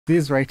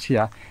These right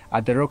here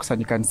are the rocks, and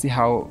you can see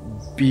how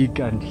big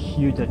and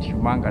huge and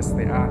humongous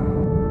they are.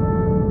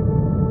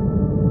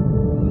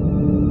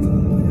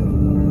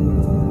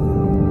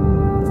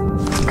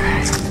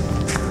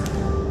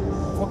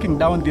 Walking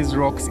down these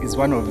rocks is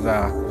one of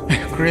the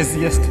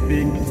craziest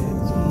things.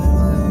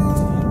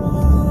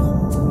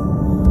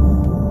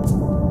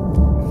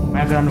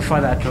 My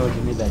grandfather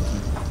told me that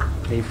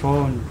they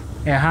found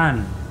a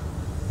hand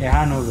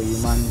of a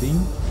human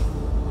being.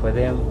 For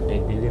them, they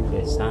believe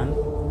the sun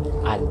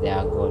as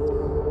their God.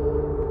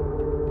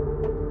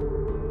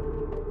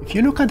 If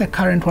you look at the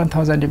current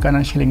 1,000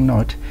 Ugandan shilling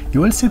note, you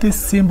will see this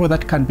symbol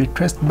that can be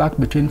traced back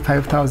between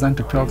 5,000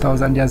 to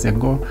 12,000 years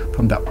ago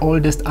from the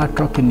oldest art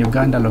rock in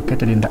Uganda,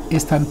 located in the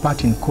eastern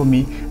part in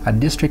Kumi, a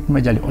district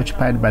majorly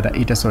occupied by the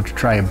Itesot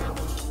tribe.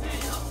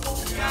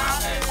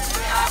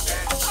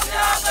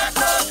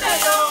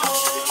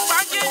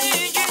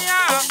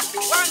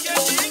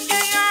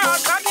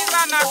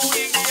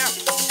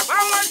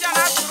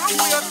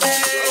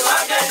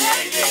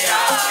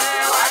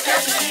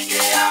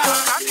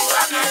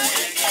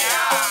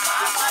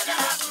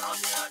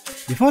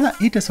 Before the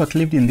Itesot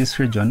lived in this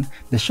region,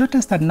 the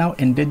shortest and now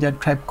endangered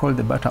tribe called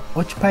the Batwa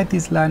occupied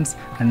these lands,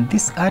 and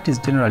this art is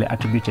generally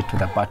attributed to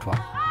the Batwa.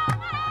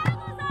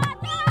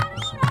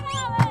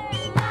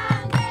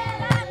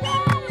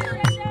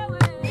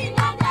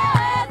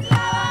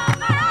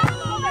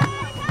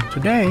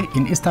 Today,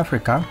 in East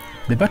Africa,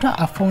 the Batwa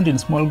are found in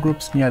small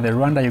groups near the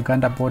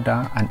Rwanda-Uganda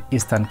border and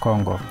eastern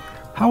Congo.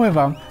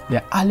 However,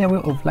 their earlier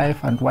way of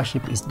life and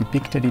worship is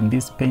depicted in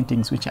these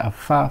paintings, which are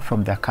far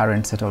from their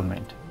current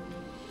settlement.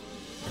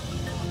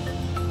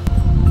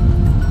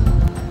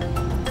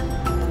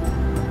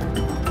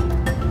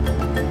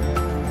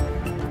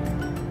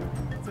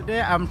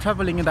 Today I'm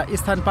traveling in the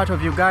eastern part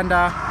of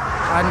Uganda,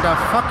 and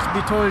fact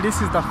be told, this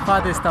is the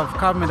farthest I've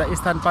come in the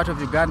eastern part of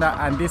Uganda,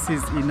 and this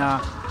is in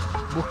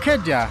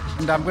Bukedya,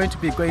 and I'm going to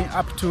be going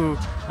up to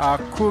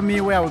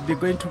Kumi, where I will be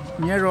going to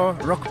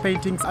Nyero rock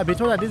paintings. I've been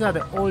told that these are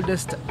the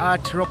oldest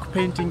art rock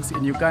paintings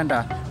in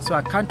Uganda, so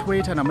I can't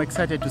wait, and I'm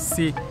excited to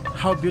see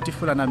how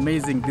beautiful and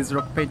amazing these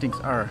rock paintings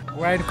are.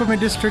 We're in Kumi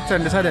district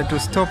and decided to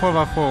stop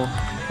over for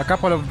a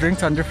couple of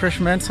drinks and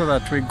refreshments so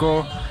that we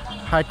go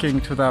hiking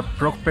to the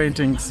rock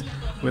paintings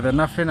with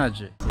enough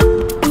energy.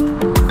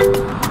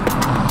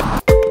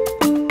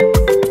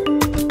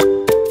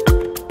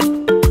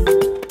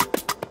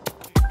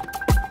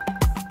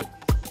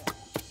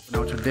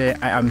 Now today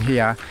I am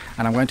here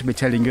and I'm going to be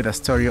telling you the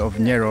story of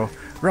Nyero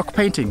rock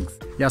paintings.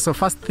 Yeah, so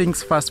first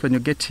things first, when you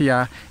get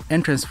here,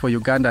 entrance for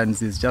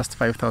Ugandans is just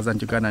 5,000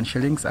 Ugandan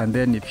shillings, and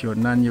then if you're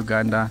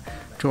non-Uganda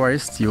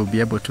tourists, you'll be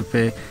able to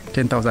pay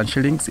 10,000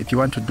 shillings. If you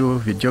want to do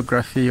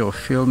videography or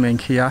filming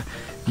here,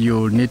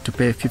 you'll need to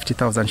pay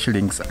 50,000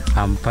 shillings.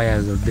 I'm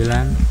Piers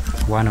Obilan,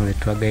 one of the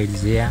tour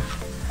guides here.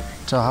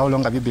 So how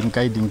long have you been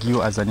guiding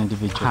you as an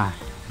individual?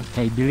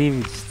 I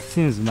believe it's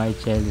since my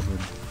childhood.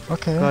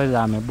 Okay. Because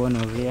I'm a born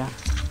of here.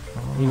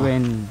 Oh.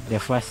 Even the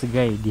first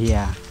guide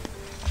here,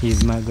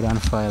 he's my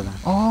grandfather.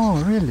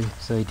 Oh, really?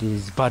 So it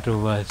is part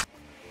of us.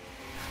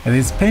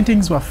 These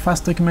paintings were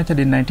first documented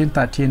in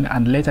 1913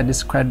 and later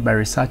described by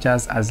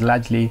researchers as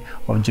largely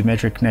of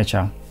geometric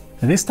nature.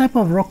 This type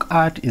of rock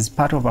art is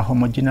part of a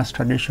homogeneous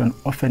tradition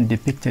often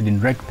depicted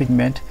in red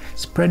pigment,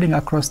 spreading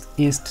across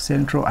East,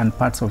 Central and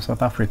parts of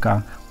South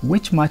Africa,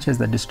 which matches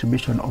the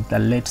distribution of the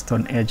late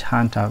Stone Age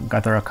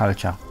hunter-gatherer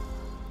culture.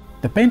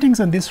 The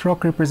paintings on this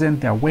rock represent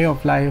their way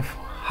of life,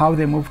 how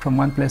they moved from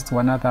one place to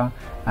another,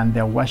 and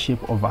their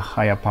worship of a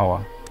higher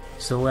power.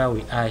 So where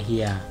we are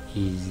here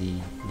is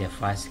the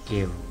first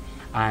cave,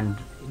 and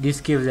these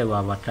caves, they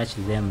have attached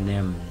them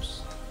names.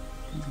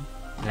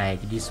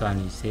 Like this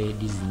one, you say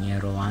this is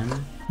Nyero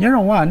 1.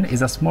 Nyero 1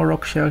 is a small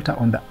rock shelter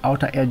on the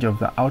outer edge of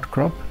the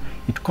outcrop.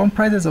 It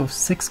comprises of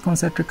 6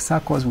 concentric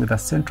circles with a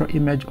central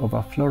image of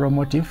a floral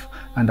motif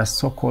and a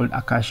so-called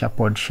acacia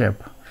pod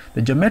shape.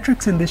 The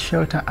geometrics in this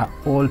shelter are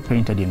all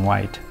painted in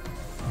white.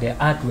 The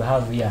art we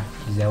have here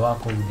is the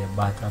work of the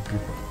Batwa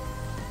people.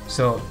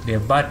 So the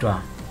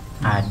Batwa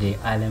are the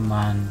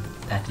element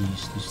that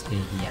used to stay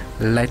here.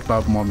 Light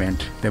bulb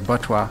moment. The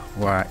Batwa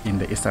were in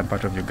the eastern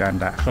part of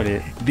Uganda.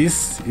 Actually,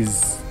 this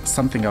is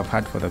something I've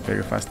heard for the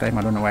very first time.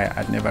 I don't know why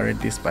I'd never read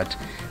this, but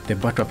the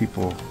Batwa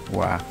people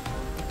were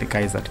the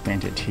guys that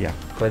painted here.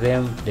 For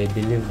them, they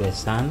believe the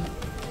sun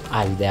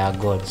as their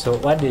god. So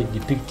what they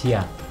depict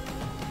here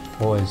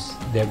was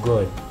the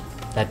god,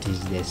 that is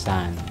the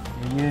sun.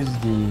 They use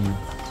the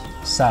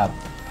sap.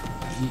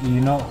 You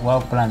know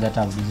wild plants that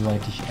have this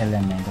whitish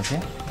element, okay?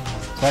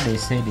 So what they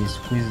say, they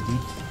squeezed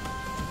it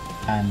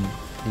and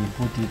they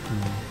put it to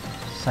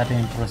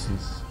certain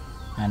process,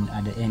 and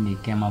at the end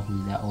they came up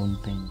with their own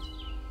paint.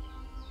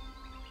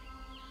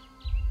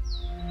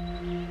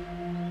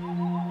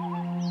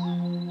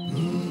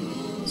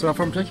 So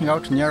from checking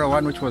out Nyero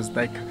 1, which was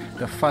like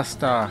the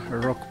first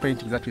rock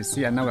painting that we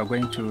see, and now we're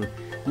going to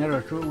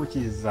Nyero 2, which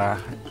is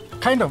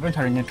kind of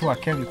entering into a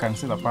cave. You can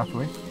see the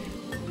pathway.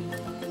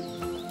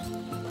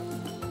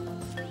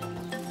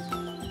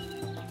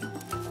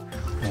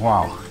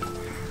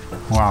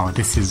 Wow,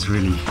 this is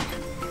really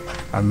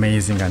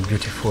amazing and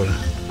beautiful.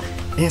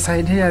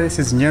 Inside here, this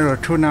is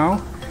Nyero 2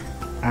 now,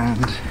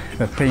 and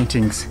the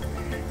paintings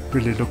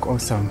really look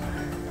awesome.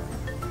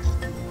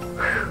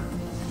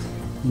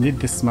 Indeed,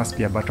 this must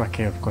be a Batwa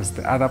cave, because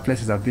the other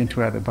places I've been to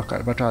where the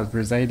Batwa has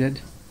resided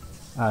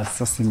are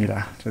so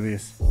similar to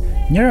this.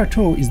 Nyero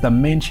 2 is the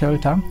main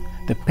shelter.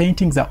 The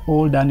paintings are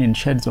all done in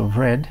shades of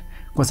red.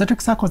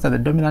 Concentric circles are the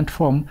dominant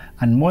form,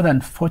 and more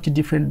than 40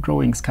 different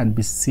drawings can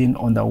be seen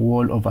on the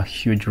wall of a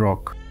huge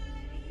rock.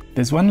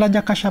 There's one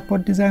larger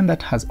cachapot design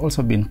that has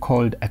also been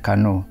called a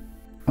canoe.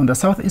 On the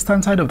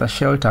southeastern side of the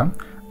shelter,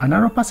 a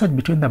narrow passage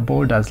between the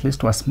boulders leads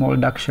to a small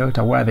dark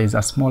shelter where there is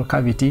a small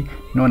cavity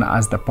known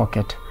as the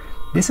pocket.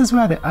 This is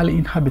where the early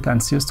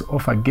inhabitants used to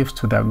offer gifts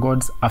to their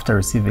gods after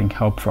receiving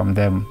help from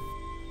them.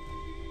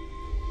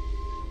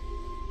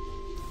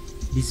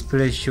 This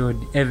place showed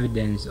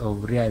evidence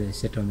of real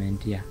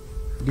settlement here.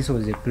 This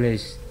was a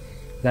place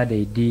that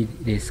they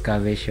did the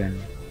excavation.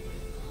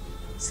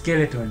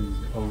 Skeletons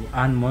of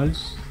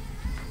animals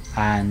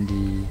and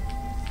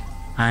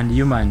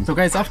humans. So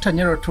guys, after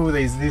Nyero 2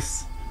 there is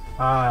this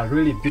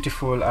really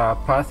beautiful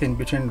path in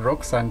between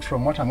rocks, and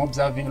from what I'm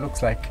observing,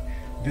 looks like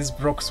these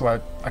rocks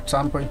were at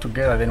some point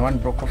together, then one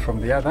broke off from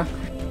the other.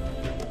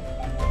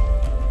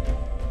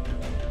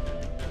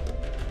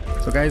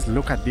 So guys,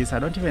 look at this. I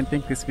don't even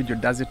think this video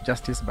does it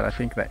justice, but I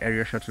think the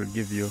aerial shot will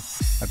give you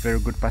a very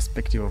good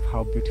perspective of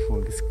how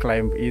beautiful this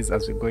climb is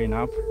as we're going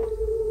up.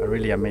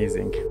 Really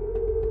amazing.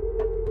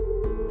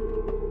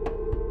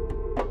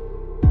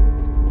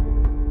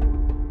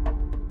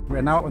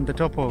 We're now on the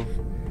top of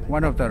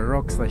one of the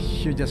rocks, the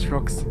hugest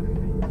rocks.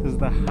 This is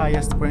the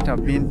highest point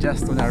I've been,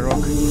 just on a rock.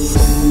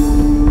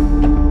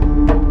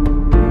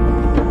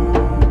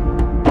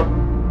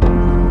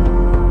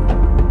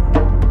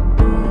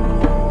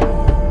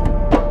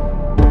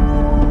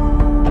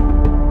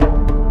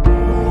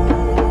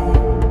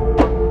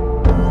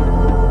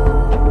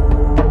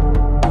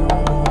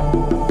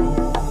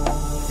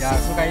 Yeah,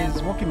 so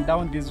guys, walking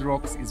down these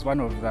rocks is one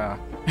of the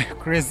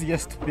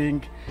craziest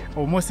thing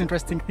or most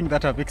interesting thing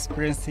that I've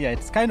experienced here.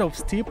 It's kind of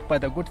steep, but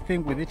the good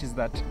thing with it is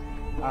that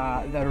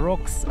the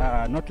rocks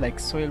are not like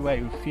soil where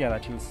you fear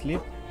that you'll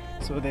slip.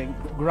 So the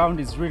ground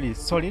is really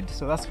solid.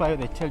 So that's why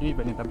they tell you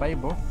even in the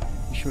Bible,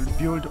 you should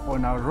build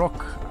on a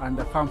rock and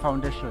a firm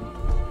foundation.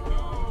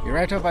 You're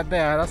right over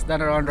there, that's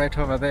done around right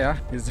over there.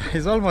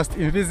 He's almost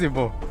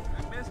invisible.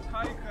 The best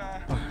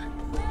hiker.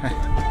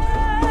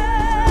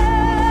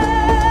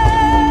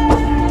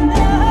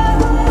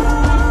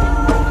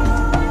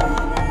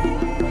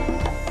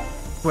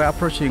 We're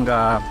approaching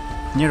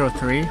Nyero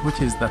 3,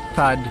 which is the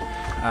third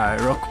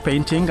rock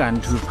painting,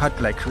 and we've had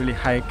to like really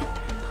hike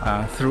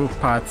through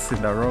paths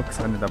in the rocks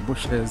and in the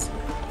bushes,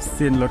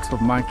 seen lots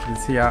of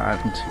monkeys here,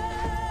 and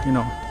you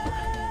know,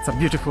 it's a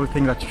beautiful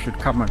thing that you should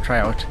come and try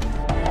out.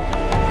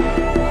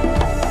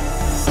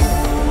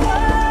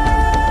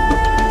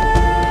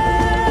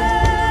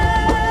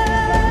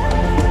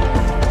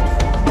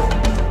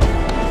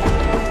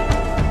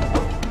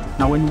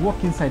 Now when we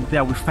walk inside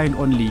there, we find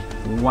only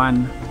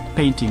one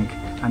painting,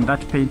 and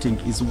that painting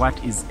is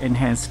what is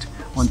enhanced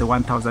on the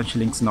 1,000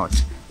 shillings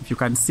note. If you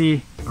can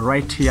see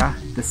right here,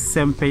 the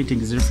same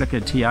painting is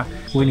reflected here.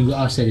 When you go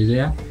outside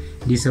there,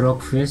 this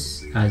rock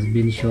face has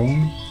been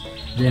shown,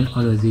 then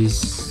all of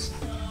this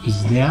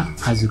is there,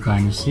 as you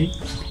can see.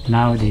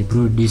 Now they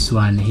brought this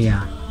one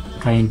here,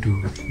 trying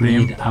to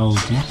bring it out.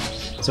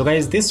 So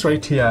guys, this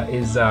right here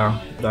is the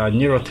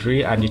Nyero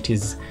 3, and it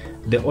is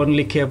the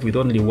only cave with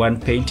only one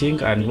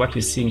painting. And what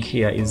we're seeing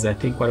here is, I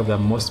think, one of the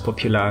most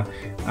popular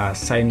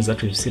signs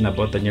that we've seen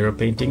about the Nyero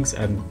paintings,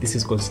 and this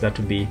is considered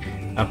to be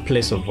a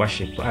place of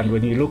worship. And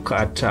when you look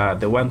at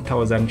the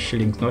 1,000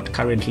 shillings note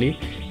currently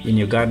in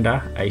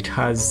Uganda, it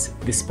has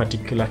this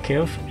particular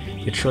cave.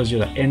 It shows you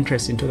the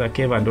entrance into the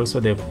cave, and also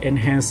they've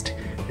enhanced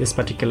this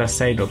particular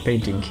side of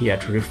painting here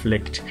to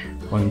reflect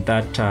on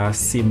that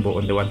symbol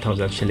on the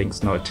 1,000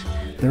 shillings note.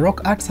 The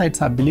rock art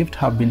sites are believed to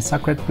have been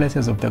sacred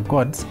places of the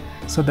gods,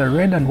 so the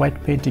red and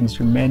white paintings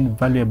remain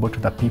valuable to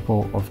the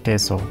people of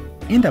Teso.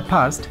 In the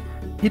past,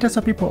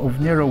 Teso people of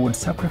Nyero would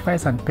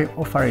sacrifice and pay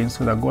offerings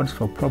to the gods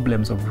for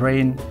problems of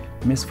rain,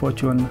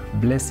 misfortune,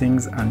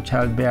 blessings, and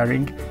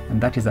childbearing,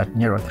 and that is at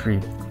Nyero 3.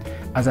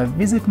 As I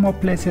visit more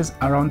places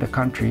around the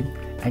country,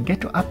 I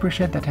get to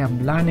appreciate that I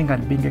am learning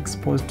and being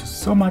exposed to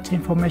so much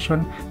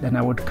information than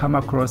I would come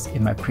across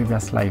in my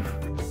previous life.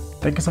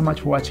 Thank you so much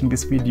for watching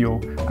this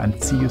video,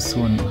 and see you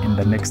soon in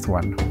the next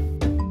one.